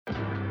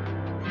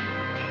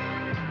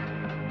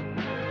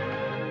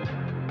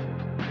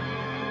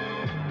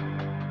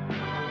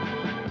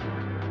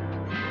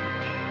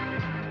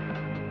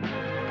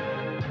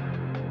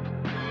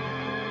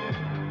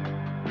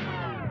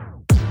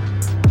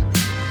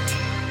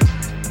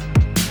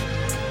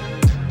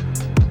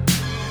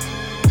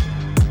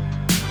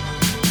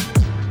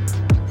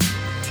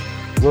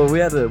we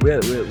had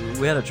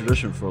a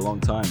tradition for a long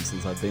time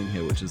since I've been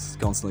here, which is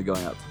constantly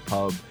going out to the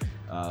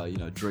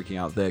pub, drinking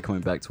out there,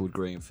 coming back to Wood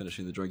Green,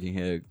 finishing the drinking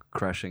here,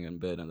 crashing in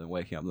bed, and then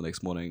waking up the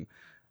next morning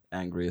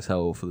angry as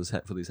hell for these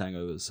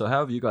hangovers. So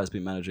how have you guys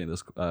been managing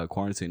this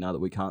quarantine now that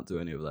we can't do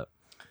any of that?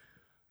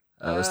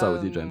 Let's start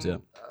with you, James. Yeah.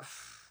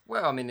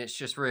 Well, I mean, it's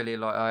just really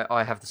like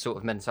I have the sort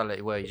of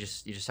mentality where you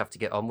just have to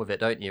get on with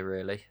it, don't you?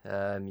 Really,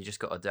 you just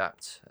got to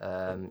adapt.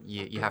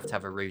 You have to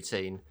have a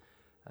routine.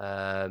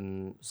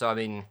 So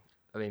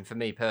I mean, for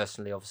me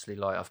personally, obviously,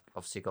 like I've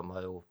obviously got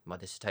my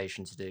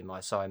dissertation to do, my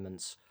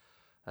assignments.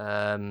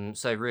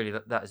 So really,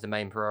 that is the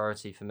main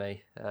priority for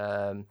me.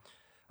 I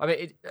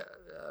mean,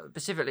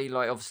 specifically,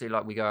 like obviously,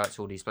 like we go out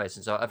to all these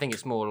places. So I think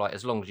it's more like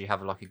as long as you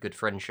have like a good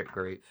friendship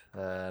group.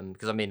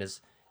 Because I mean,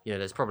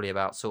 there's probably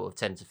about sort of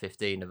 10 to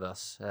 15 of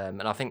us,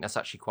 and I think that's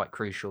actually quite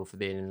crucial for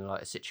being in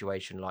like a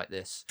situation like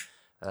this.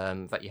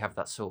 That you have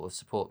that sort of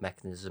support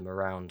mechanism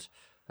around.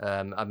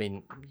 I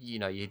mean,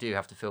 you do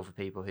have to feel for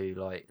people who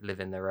like live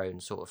in their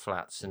own sort of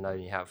flats and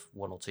only have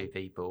one or two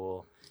people,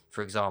 or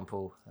for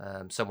example,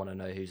 someone I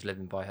know who's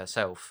living by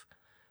herself.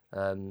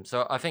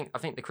 So I think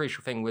the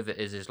crucial thing with it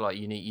is like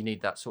you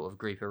need that sort of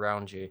group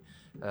around you,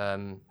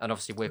 and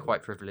obviously we're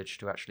quite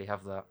privileged to actually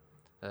have that,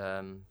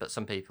 but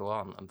some people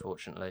aren't,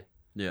 unfortunately.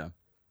 Yeah,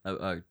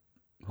 I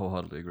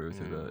wholeheartedly agree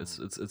with you there.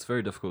 It's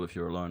very difficult if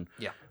you're alone.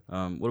 Yeah.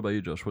 What about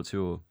you, Josh? What's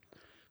your...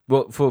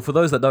 Well, for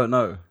those that don't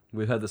know,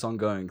 we've had this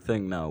ongoing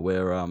thing now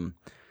where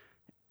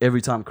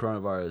every time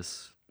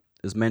coronavirus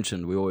is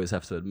mentioned, we always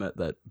have to admit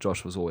that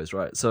Josh was always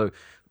right. So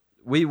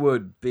we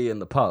would be in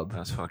the pub.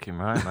 That's fucking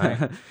right,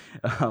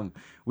 mate.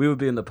 We would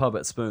be in the pub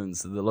at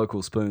Spoons, the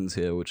local Spoons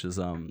here, which is,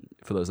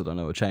 for those that don't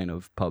know, a chain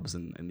of pubs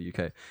in the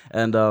UK.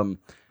 And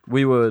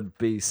we would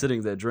be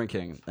sitting there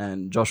drinking,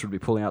 and Josh would be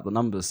pulling out the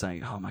numbers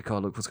saying, "Oh my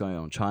God, look what's going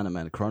on in China,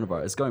 man, the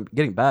coronavirus. It's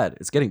getting bad.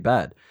 It's getting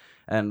bad."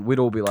 And we'd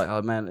all be like,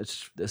 "Oh man,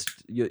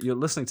 you're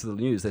listening to the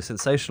news. They're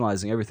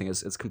sensationalizing everything.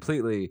 It's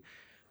completely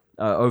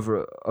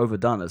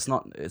overdone. It's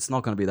not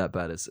going to be that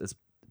bad. It's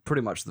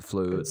pretty much the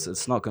flu.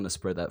 It's not going to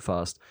spread that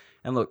fast.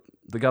 And look,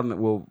 the government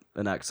will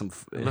enact some...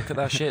 Look at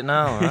that shit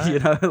now,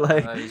 right?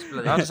 Like...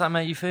 How does that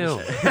make you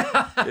feel?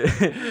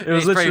 It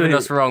was He's proving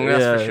us wrong,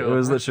 that's for sure. It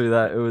was literally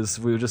that.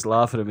 We would just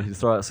laugh at him and he'd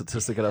throw out a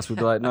statistic at us. We'd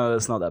be like, no,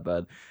 it's not that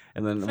bad.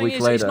 And then a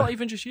week later... It's not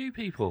even just you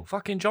people.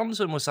 Fucking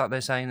Johnson was sat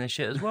there saying this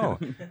shit as well.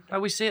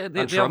 Like we see it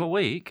the other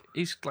week.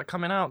 He's like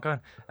coming out going,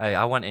 "Hey,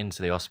 I went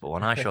into the hospital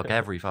and I shook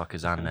every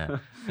fucker's hand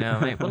there." You know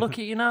what I mean? Well, look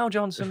at you now,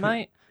 Johnson,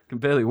 mate. Can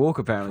barely walk,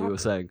 apparently, you were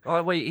saying.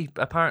 Oh, wait,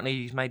 apparently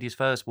he's made his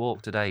first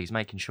walk today. He's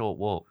making short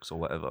walks or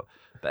whatever.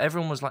 But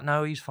everyone was like,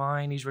 no, he's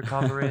fine. He's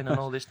recovering and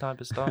all this type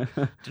of stuff.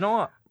 Do you know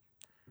what?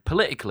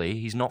 Politically,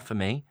 he's not for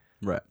me.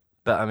 Right.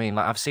 But I mean,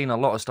 like, I've seen a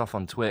lot of stuff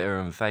on Twitter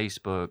and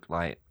Facebook,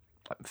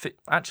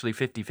 actually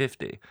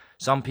 50-50.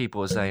 Some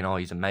people are saying, oh,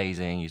 he's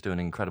amazing. He's doing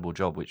an incredible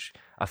job, which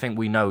I think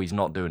we know he's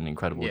not doing an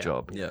incredible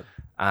job. Yeah.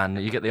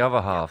 And you get the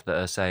other half that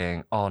are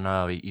saying, oh,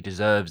 no, he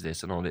deserves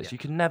this and all this. Yeah. You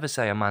can never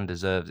say a man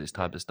deserves this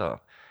type of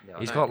stuff. Yeah,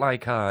 he's got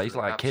like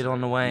a kid on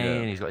the way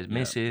and he's got his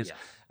missus. Yeah.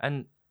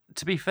 And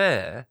to be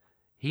fair,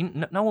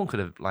 no one could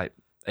have like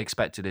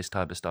expected this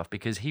type of stuff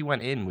because he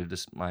went in with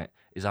this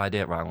his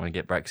idea, right, I want to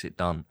get Brexit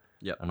done.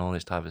 Yep. And all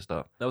this type of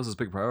stuff. That was his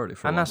big priority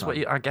for and a long that's time.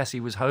 What I guess he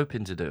was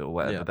hoping to do or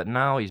whatever. Yeah. But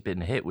now he's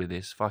been hit with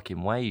this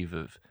fucking wave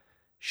of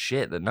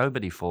shit that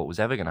nobody thought was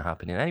ever going to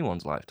happen in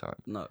anyone's lifetime.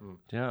 No. Do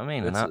you know what I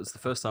mean? It's the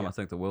first time I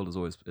think the world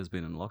has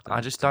been in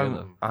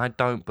lockdown. I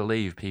don't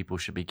believe people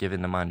should be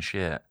giving the man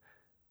shit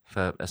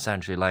for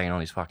essentially laying on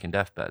his fucking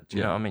deathbed. Do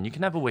you know what I mean? You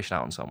can never wish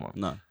that on someone.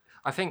 No.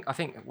 I think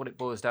what it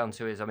boils down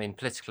to is, I mean,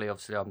 politically,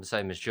 obviously, I'm the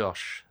same as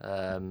Josh.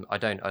 I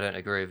don't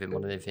agree with him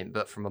on anything,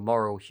 but from a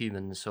moral,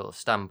 human sort of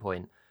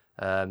standpoint,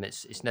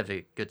 it's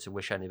never good to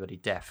wish anybody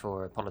death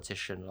or a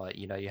politician. Like,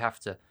 you have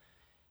to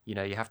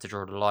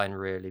draw the line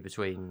really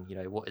between,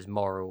 what is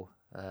moral,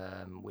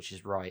 which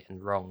is right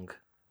and wrong.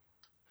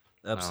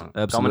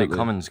 Absolutely. Dominic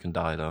Cummings can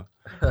die though.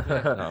 You know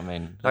what I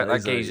mean?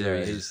 That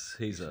geezer,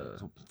 he's a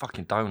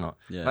fucking donut.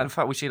 Yeah. Like, in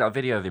fact, we see that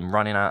video of him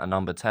running out of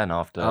number 10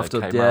 after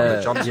came out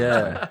with Johnson.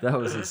 Yeah, that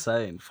was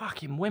insane.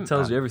 Fucking wimp. It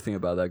tells you everything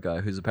about that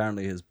guy, who's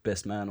apparently his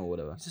best man or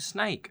whatever. He's a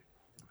snake.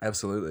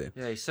 Absolutely.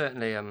 Yeah, he's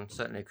certainly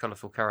a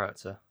colourful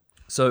character.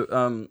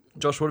 So,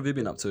 Josh, what have you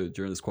been up to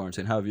during this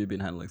quarantine? How have you been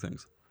handling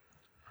things?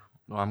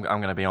 Well, I'm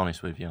going to be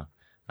honest with you,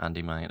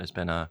 Andy, mate. There's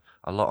been a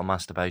lot of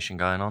masturbation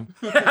going on.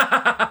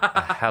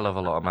 A hell of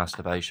a lot of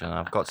masturbation.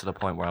 I've got to the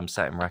point where I'm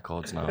setting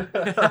records now. I've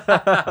been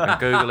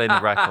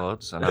Googling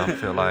records, and I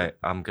feel like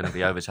I'm going to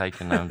be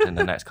overtaking them in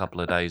the next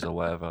couple of days or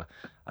whatever.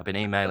 I've been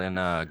emailing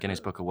Guinness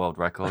Book of World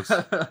Records.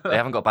 They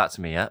haven't got back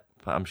to me yet,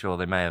 but I'm sure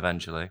they may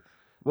eventually.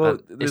 Well,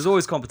 there's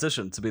always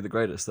competition to be the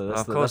greatest. So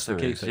of course there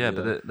is, yeah.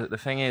 But the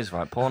thing is,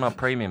 right, Pornhub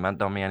Premium hasn't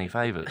done me any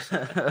favours. You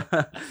know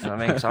what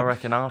I mean? So I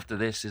reckon after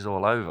this is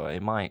all over,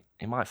 it might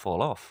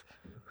fall off.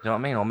 You know what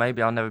I mean? Or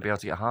maybe I'll never be able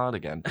to get hard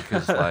again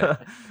because like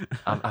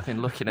I've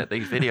been looking at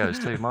these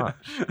videos too much.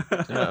 Do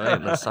you know what I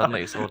mean? Then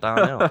suddenly it's all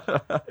downhill.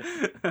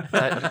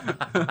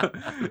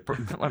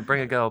 Like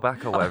bring a girl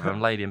back or whatever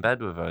and laid in bed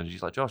with her and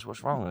she's like, Josh,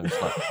 what's wrong? And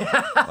it's like,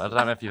 well, I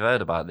don't know if you've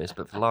heard about this,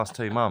 but for the last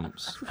 2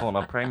 months,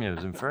 Pornhub Premium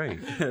has been free.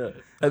 Yeah.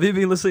 Have you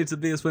been listening to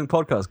Be a Swing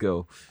podcast,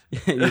 girl?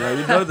 You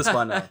know this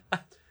by now.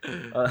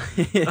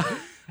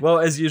 Well,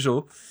 as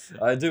usual,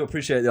 I do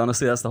appreciate the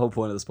honesty. That's the whole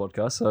point of this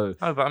podcast. So,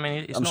 Oh, but I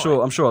mean, it's I'm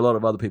not, sure a lot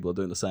of other people are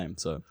doing the same.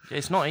 So,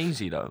 it's not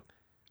easy though.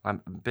 Like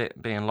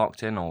being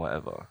locked in or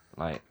whatever.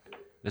 Like,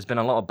 there's been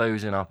a lot of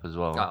boozing up as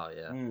well. Oh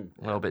yeah.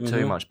 A little bit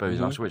too much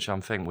boozing, which I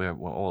think we're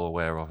all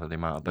aware of the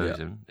amount of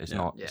boozing. It's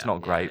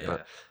not great,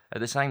 but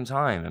at the same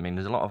time, I mean,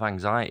 there's a lot of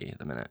anxiety at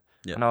the minute.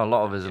 Yeah. I know a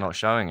lot of us are not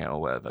showing it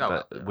or whatever,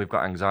 No, but we've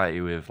got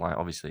anxiety with like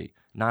obviously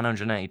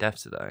 980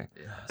 deaths today.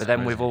 But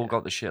then we've all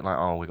got the shit like,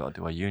 oh, we got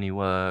to do our uni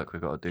work, we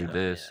got to do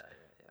this,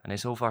 and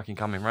it's all fucking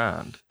coming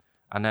round.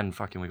 And then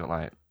fucking we got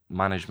like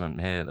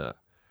management here that,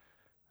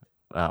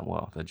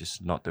 well, they're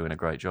just not doing a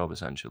great job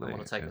essentially, I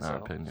want to take in us our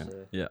out. opinion.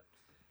 So, yeah.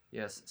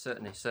 yes,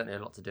 certainly a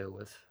lot to deal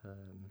with.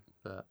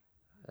 But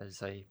as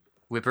I say,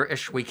 we're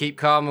British. We keep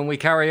calm and we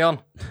carry on.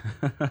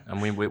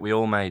 And we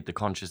all made the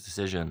conscious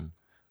decision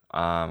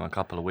a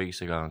couple of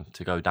weeks ago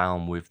to go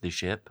down with the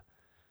ship.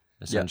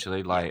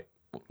 Essentially, like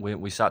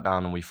we sat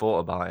down and we thought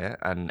about it,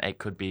 and it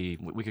could be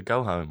we could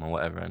go home or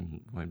whatever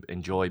and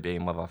enjoy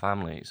being with our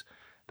families.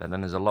 But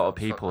then there's a lot of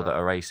people that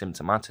are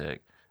asymptomatic,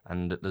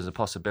 and there's a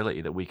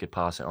possibility that we could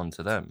pass it on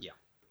to them. Yeah.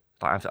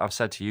 Like I've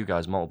said to you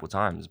guys multiple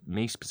times,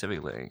 me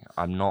specifically,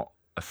 I'm not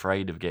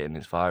afraid of getting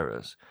this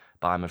virus,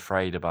 but I'm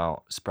afraid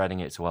about spreading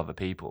it to other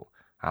people,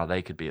 how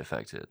they could be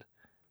affected.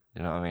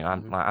 You know what I mean?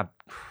 I'm like, I'd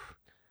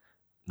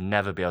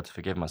never be able to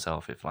forgive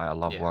myself if like a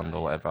loved one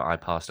or whatever, I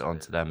passed it on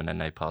to them and then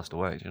they passed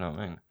away. Do you know what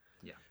I mean?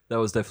 That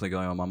was definitely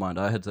going on my mind.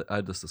 I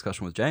had this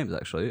discussion with James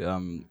actually.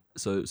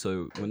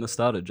 So when this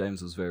started,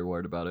 James was very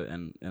worried about it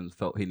and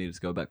felt he needed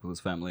to go back with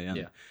his family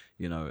and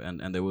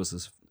and there was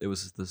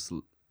this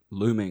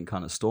looming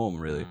kind of storm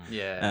really.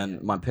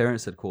 My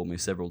parents had called me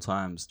several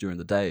times during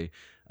the day,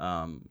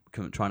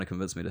 trying to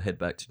convince me to head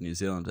back to New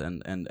Zealand.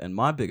 And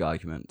my big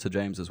argument to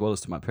James as well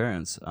as to my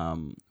parents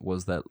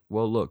was that,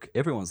 well, look,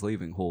 everyone's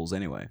leaving halls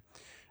anyway,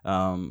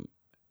 so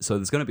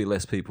there's going to be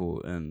less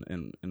people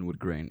in Wood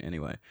Green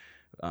anyway.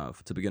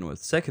 To begin with.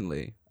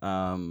 Secondly,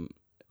 I'm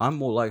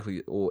more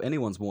likely, or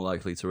anyone's more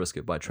likely to risk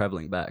it by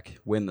traveling back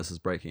when this is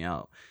breaking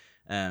out.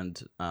 And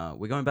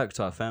we're going back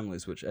to our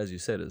families, which, as you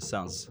said,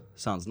 sounds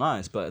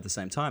nice, but at the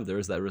same time, there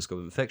is that risk of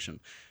infection.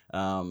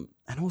 And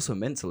also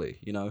mentally,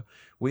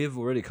 we've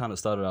already kind of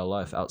started our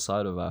life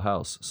outside of our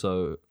house,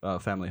 so our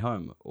family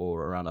home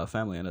or around our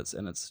family. And it's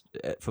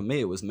for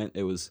me,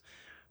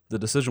 the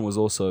decision was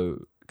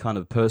also kind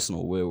of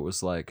personal, where it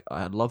was like,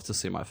 I'd love to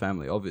see my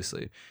family,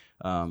 obviously.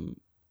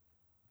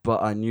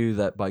 But I knew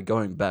that by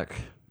going back,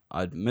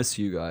 I'd miss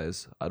you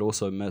guys. I'd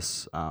also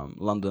miss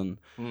London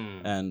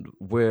and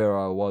where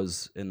I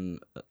was in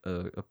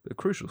a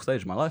crucial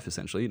stage of my life,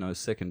 essentially,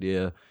 second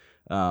year,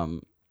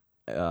 and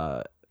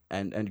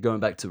going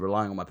back to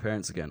relying on my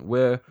parents again,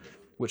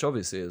 which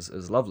obviously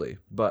is lovely,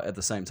 but at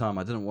the same time,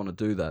 I didn't want to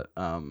do that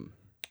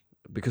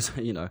because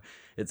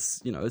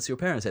it's your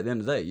parents. At the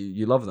end of the day,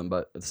 you love them,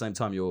 but at the same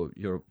time,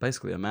 you're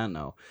basically a man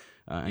now.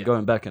 And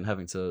going back and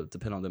having to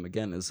depend on them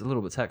again is a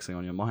little bit taxing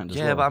on your mind as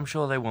well. Yeah, but I'm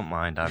sure they wouldn't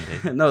mind,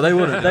 Andy. No, they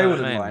wouldn't. They You know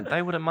wouldn't what I mean? mind.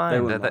 They wouldn't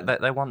mind.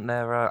 They want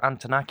their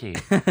Antonaki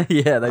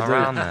Yeah, they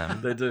around do.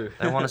 them. They do.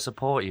 They want to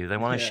support you. They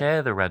want to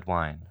share the red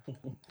wine. Do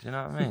you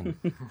know what I mean?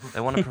 They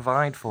want to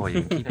provide for you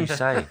and keep you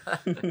safe.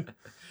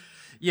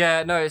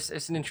 Yeah, no,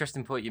 it's an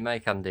interesting point you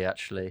make, Andy,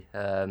 actually,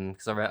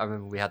 because I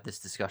remember we had this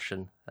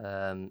discussion,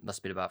 must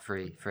have been about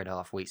three and a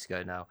half weeks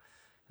ago now,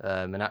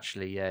 and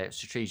actually,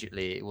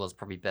 strategically, it was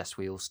probably best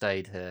we all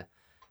stayed here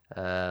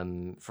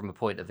from a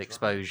point of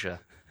exposure,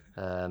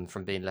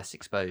 from being less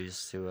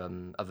exposed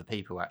to other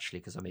people, actually,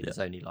 because, I mean, there's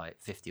only like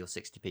 50 or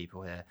 60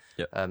 people here.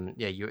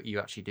 You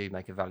actually do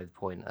make a valid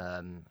point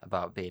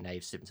about being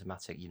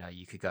asymptomatic.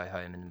 You could go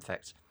home and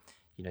infect,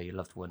 your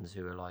loved ones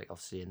who are like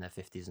obviously in their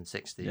 50s and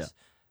 60s.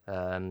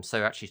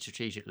 So actually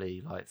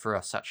strategically, like for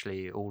us,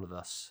 actually all of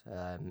us,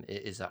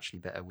 it is actually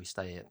better we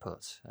stay at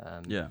put.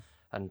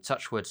 And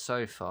touch wood,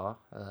 so far,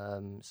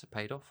 it's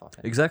paid off, I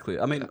think. Exactly.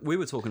 I mean, we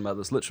were talking about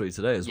this literally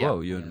today as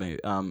well, you and me.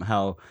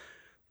 How,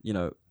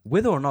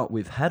 whether or not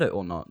we've had it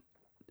or not,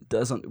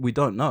 we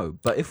don't know.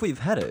 But if we've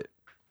had it,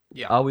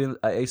 are we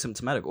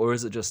asymptomatic, or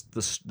is it just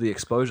the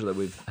exposure that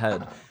we've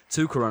had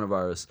to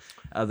coronavirus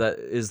that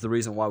is the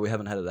reason why we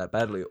haven't had it that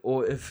badly?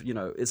 Or if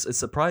it's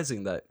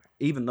surprising that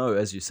even though,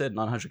 as you said,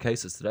 900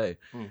 cases today,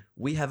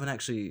 we haven't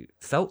actually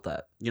felt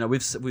that.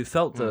 We've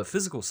felt the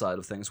physical side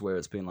of things where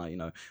it's been like,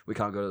 we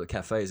can't go to the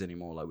cafes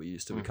anymore like we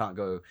used to. We can't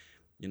go,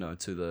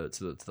 to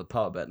the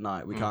pub at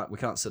night. We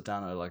can't sit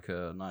down at like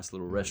a nice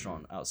little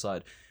restaurant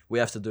outside. We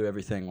have to do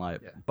everything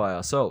like by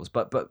ourselves.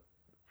 But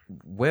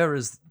where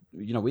is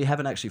we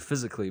haven't actually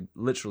physically,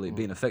 literally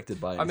been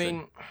affected by anything. I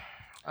mean,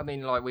 I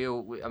mean, like we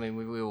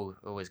all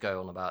always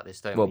go on about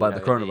this, don't Well, we? about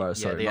the coronavirus,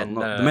 sorry. end-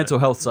 The mental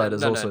health side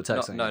is also no,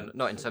 taxing.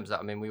 not in terms of that.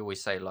 I mean, we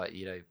always say like,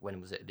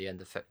 when was it? At the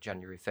end of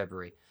January,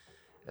 February,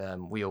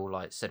 we all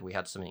like said we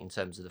had something in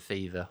terms of the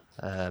fever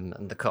and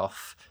the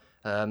cough.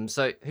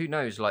 So who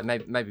knows? Like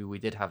maybe we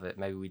did have it,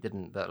 maybe we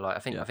didn't. But like I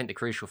think the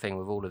crucial thing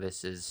with all of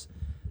this is,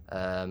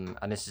 and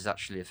this is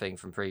actually a thing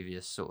from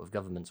previous sort of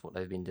governments, what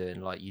they've been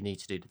doing. Like you need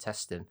to do the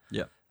testing.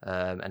 Yeah.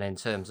 And in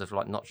terms of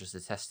like not just the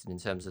testing, in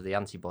terms of the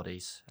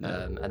antibodies,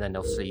 and then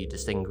obviously you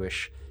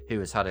distinguish who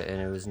has had it and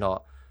who has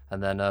not,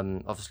 and then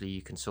obviously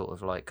you can sort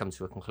of like come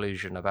to a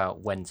conclusion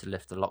about when to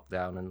lift the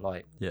lockdown and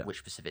like which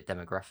specific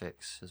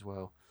demographics as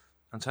well.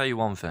 I'll tell you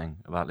one thing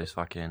about this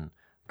fucking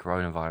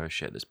coronavirus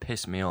shit that's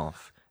pissed me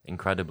off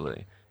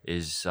incredibly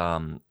is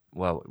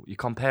well, you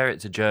compare it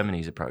to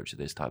Germany's approach to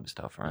this type of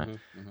stuff, right?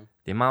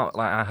 The amount,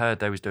 like I heard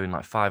they was doing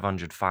like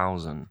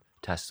 500,000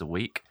 tests a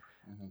week.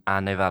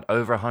 And they've had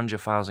over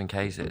 100,000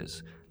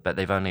 cases, but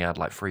they've only had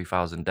like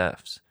 3,000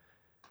 deaths.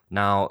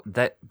 Now,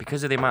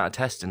 because of the amount of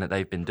testing that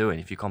they've been doing,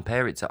 if you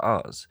compare it to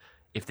us,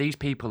 if these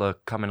people are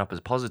coming up as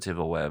positive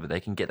or whatever,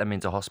 they can get them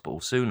into hospital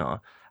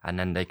sooner, and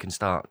then they can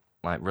start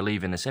like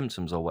relieving the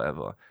symptoms or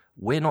whatever.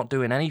 We're not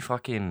doing any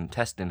fucking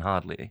testing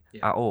hardly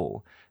at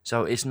all.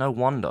 So it's no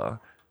wonder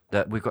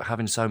that we've got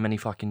having so many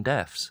fucking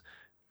deaths.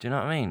 Do you know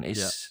what I mean?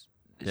 It's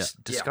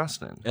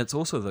disgusting. It's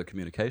also the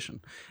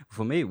communication.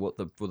 For me, what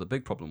the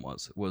big problem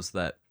was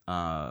that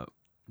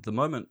the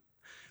moment.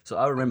 So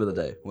I remember the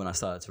day when I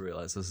started to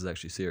realize this is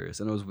actually serious,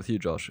 and it was with you,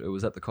 Josh. It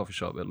was at the coffee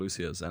shop at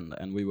Lucia's,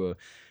 and we were.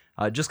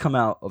 I had just come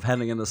out of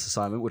handing in this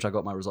assignment, which I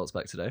got my results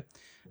back today,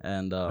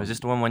 and Was this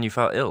the one when you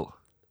felt ill?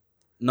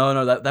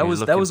 No, that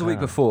was a week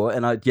pale. before,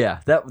 and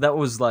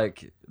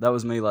that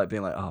was me like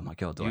being like, oh my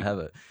god, do I have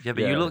it? Yeah,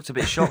 but you looked a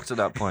bit shocked at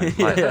that point.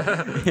 Like,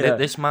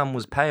 this man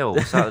was pale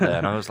Saturday,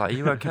 and I was like, "Are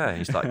you okay?"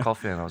 He's like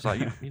coughing, and I was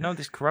like, "You know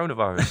this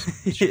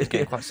coronavirus? She's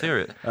getting quite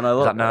serious." And I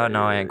was like,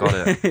 "No, I ain't got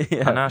it."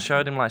 Yeah. And I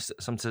showed him like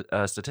some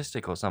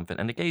statistic or something,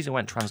 and the geezer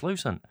went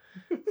translucent.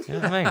 You know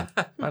what I mean?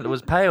 Like, it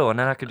was pale, and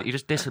then he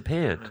just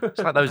disappeared. It's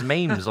like those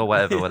memes or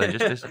whatever where they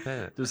just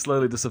disappear. Just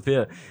slowly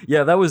disappear.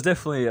 Yeah, that was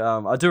definitely.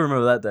 I do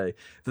remember that day.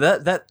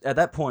 That at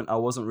that point, I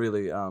wasn't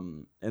really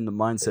in the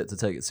mindset to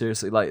take it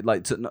seriously.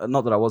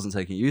 Not that I wasn't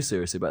taking you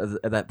seriously,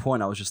 but at that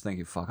point, I was just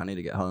thinking, "Fuck, I need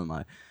to get home."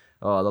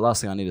 The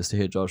last thing I need is to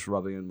hear Josh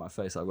rubbing in my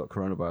face, "I've got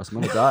coronavirus.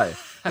 I'm gonna die."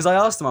 Because I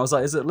asked him, I was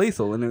like, "Is it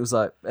lethal?" And it was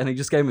like, and he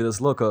just gave me this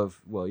look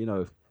of,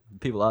 "Well,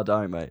 people are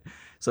dying, mate."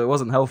 So it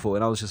wasn't helpful,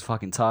 and I was just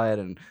fucking tired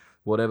and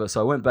whatever.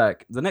 So I went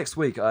back. The next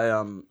week, I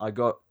had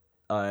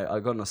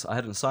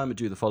an assignment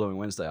due the following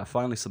Wednesday. I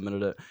finally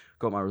submitted it.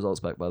 Got my results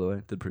back, by the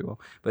way. Did pretty well.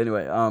 But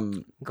anyway,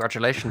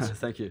 Congratulations.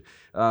 thank you.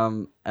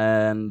 And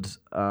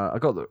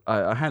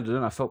I handed it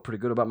in. I felt pretty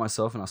good about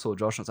myself, and I saw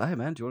Josh and I was like, "Hey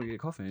man, do you want to get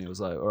coffee?" And he was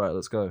like, "All right,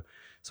 let's go."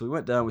 So we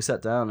went down. We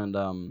sat down, and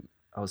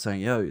I was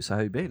saying, "Yo, so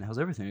how you been? How's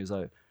everything?" He was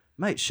like,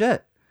 "Mate,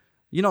 shit,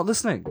 you're not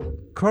listening.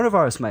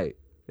 Coronavirus, mate.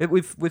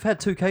 We've had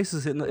 2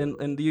 cases in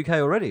the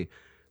UK already."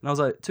 And I was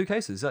like, 2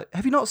 cases? He's like,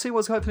 "Have you not seen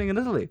what's happening in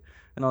Italy?"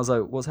 And I was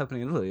like, "What's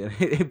happening in Italy?" And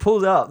he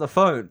pulled out the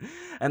phone,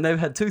 and they've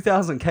had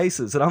 2,000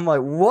 cases. And I'm like,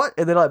 "What?"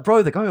 And they're like,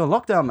 "Bro, they're going on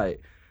lockdown, mate.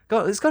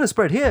 It's going to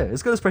spread here.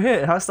 It's going to spread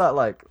here." And I start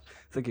like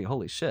thinking,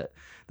 "Holy shit,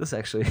 this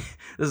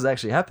is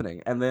actually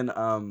happening." And then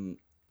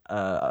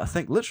I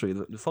think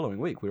literally the following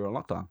week we were on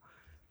lockdown.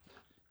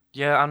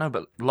 Yeah, I know,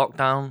 but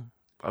lockdown.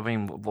 I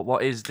mean,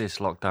 what is this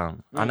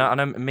lockdown? I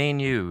know. Me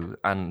and you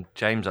and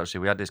James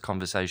actually, we had this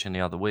conversation the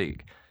other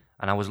week.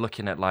 And I was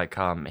looking at like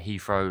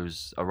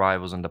Heathrow's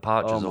arrivals and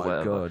departures or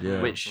whatever. God,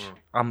 yeah. Which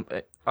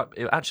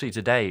actually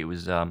today it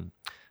was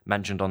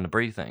mentioned on the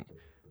briefing,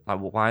 like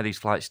why are these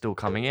flights still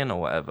coming in or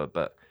whatever.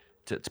 But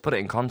to put it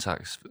in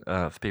context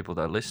for people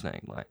that are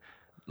listening, like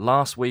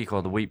last week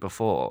or the week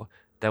before,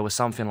 there was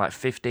something like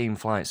 15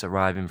 flights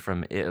arriving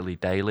from Italy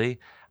daily,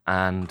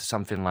 and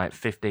something like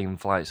 15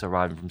 flights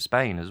arriving from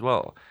Spain as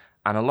well.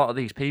 And a lot of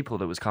these people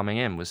that was coming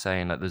in was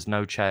saying that there's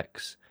no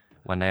checks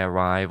when they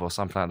arrive or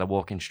something, like they're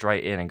walking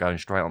straight in and going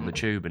straight on the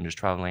tube and just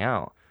travelling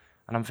out.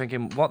 And I'm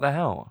thinking, what the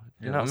hell?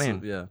 You know what I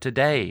mean?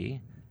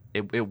 Today,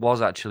 it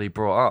was actually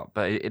brought up,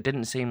 but it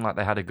didn't seem like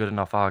they had a good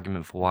enough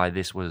argument for why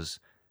this was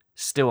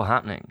still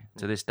happening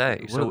to this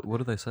day. What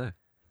do they say?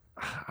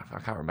 I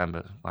can't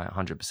remember like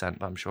 100%,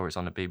 but I'm sure it's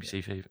on the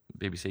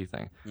BBC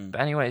thing. But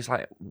anyway, it's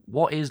like,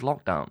 what is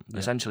lockdown,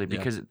 essentially?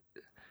 Because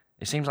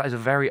it seems like it's a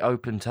very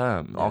open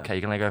term. Yeah. Okay,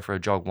 you're going to go for a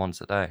jog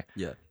once a day.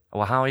 Yeah.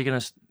 Well, how are you going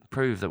to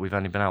prove that we've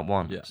only been out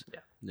once? Yeah.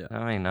 You know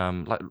what I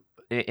mean, like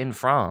in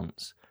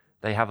France,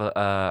 they have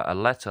a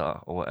letter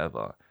or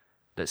whatever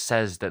that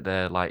says that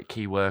they're like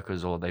key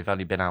workers or they've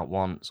only been out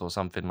once or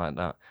something like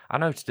that. I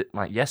noticed it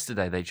like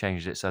yesterday they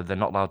changed it so they're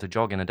not allowed to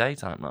jog in the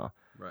daytime now.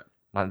 Right.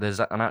 Like there's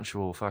an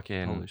actual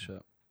fucking Holy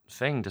shit.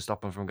 thing to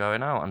stop them from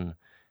going out, and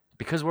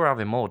because we're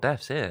having more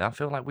deaths here, I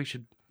feel like we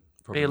should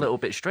be a little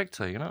bit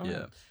stricter, you know?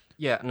 Yeah.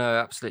 Yeah, no,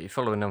 absolutely.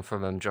 Following on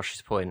from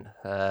Josh's point,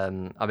 I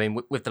mean,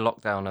 with the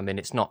lockdown, I mean,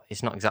 it's not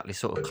exactly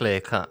sort of clear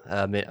cut.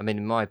 I mean,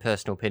 in my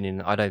personal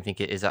opinion, I don't think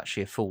it is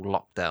actually a full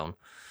lockdown.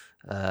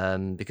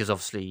 because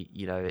obviously,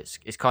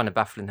 it's kind of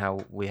baffling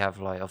how we have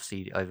like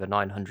obviously over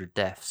 900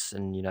 deaths,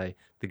 and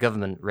the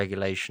government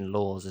regulation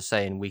laws are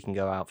saying we can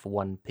go out for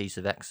one piece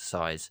of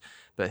exercise,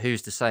 but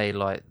who's to say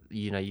like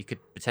you could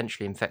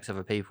potentially infect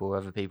other people, or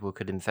other people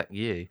could infect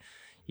you.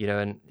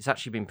 And it's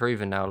actually been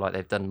proven now, like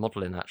they've done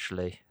modelling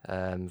actually,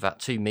 that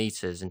 2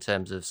 meters in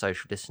terms of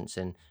social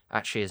distancing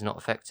actually is not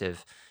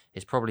effective.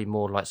 It's probably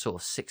more like sort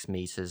of 6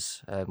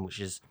 meters, which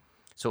is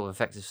sort of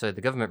effective. So the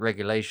government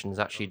regulations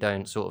actually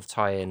don't sort of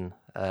tie in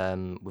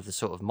with the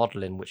sort of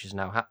modelling which is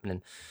now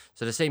happening.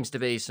 So there seems to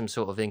be some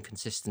sort of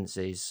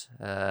inconsistencies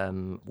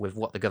with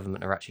what the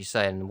government are actually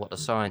saying and what the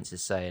science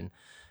is saying.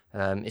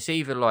 It's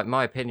either, like,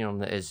 my opinion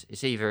on it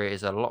is either it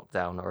is a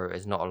lockdown or it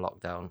is not a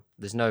lockdown.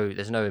 There's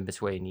no in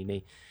between. You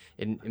need,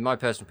 in my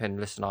personal opinion,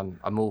 listen,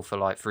 I'm all for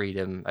like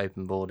freedom,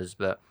 open borders,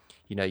 but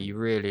you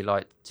really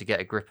like to get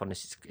a grip on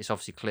this. It's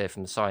obviously clear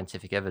from the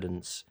scientific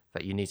evidence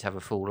that you need to have a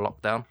full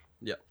lockdown.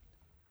 Yeah.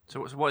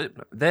 So what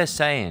they're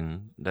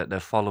saying, that they're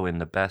following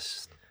the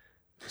best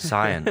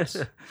science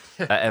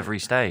at every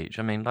stage.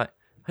 I mean, like,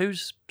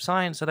 whose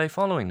science are they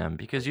following then?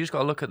 Because you just got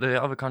to look at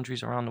the other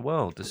countries around the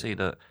world to see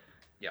that.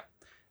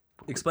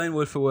 Explain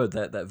word for word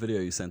that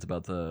video you sent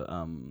about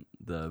the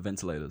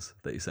ventilators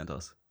that you sent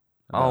us.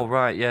 Oh,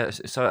 right, yeah.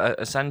 So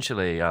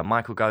essentially,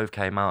 Michael Gove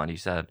came out and he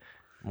said,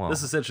 well,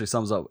 this essentially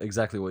sums up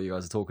exactly what you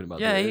guys are talking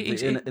about. Yeah,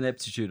 the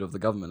ineptitude of the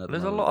government.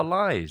 There's a lot of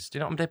lies. Do you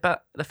know what I mean?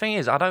 But the thing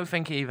is, I don't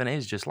think it even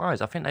is just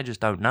lies. I think they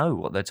just don't know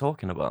what they're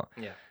talking about.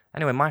 Yeah.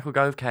 Anyway, Michael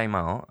Gove came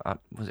out,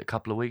 was it a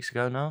couple of weeks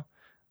ago now?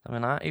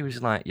 Something like that. He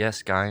was like,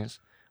 yes, guys,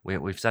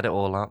 we've set it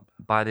all up.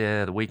 By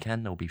the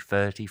weekend, there'll be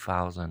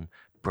 30,000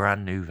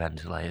 brand new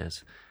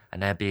ventilators,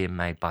 and they're being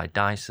made by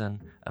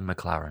Dyson and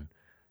McLaren.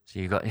 So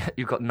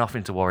you've got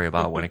nothing to worry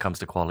about when it comes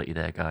to quality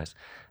there, guys.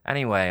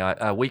 Anyway,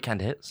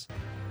 weekend hits.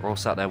 We're all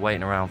sat there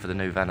waiting around for the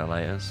new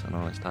ventilators and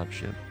all this type of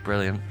shit.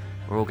 Brilliant.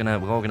 We're all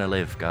gonna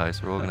live,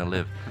 guys. We're all gonna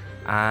live.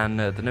 And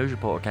the news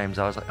reporter came out.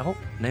 I was like, oh,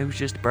 news,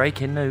 just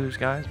breaking news,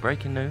 guys.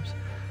 Breaking news.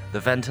 The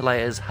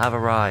ventilators have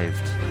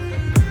arrived.